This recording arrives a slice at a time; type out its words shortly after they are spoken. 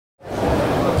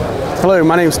Hello,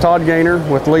 my name is Todd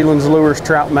with Leland's Lures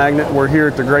Trout Magnet. We're here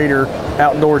at the Greater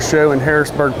Outdoor Show in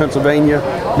Harrisburg, Pennsylvania.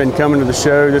 Been coming to the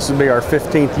show. This will be our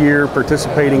 15th year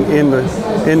participating in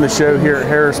the show here at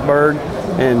Harrisburg.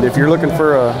 And if you're looking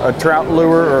for a trout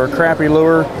lure or a crappie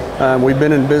lure, we've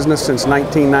been in business since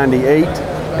 1998.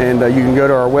 And you can go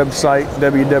to our website,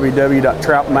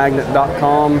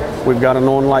 www.troutmagnet.com. We've got an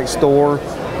online store,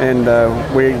 and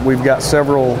we've got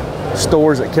several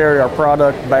stores that carry our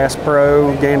product: Bass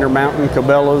Pro, Gander Mountain,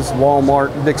 Cabela's,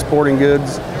 Walmart, Dick's Sporting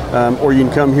Goods, or you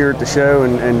can come here at the show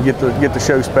and get the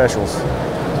show specials.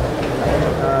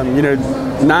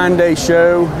 9-day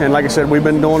show, and like I said, we've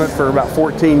been doing it for about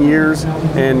 14 years,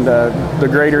 and the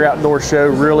Greater Outdoor Show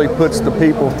really puts the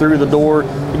people through the door.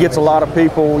 It gets a lot of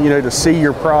people, to see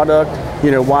your product,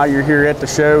 while you're here at the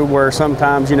show, where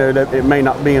sometimes, that it may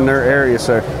not be in their area,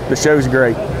 so the show's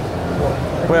great.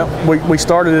 Well, we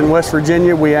started in West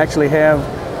Virginia. We actually have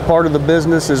part of the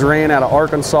business is ran out of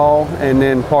Arkansas, and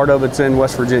then part of it's in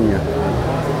West Virginia.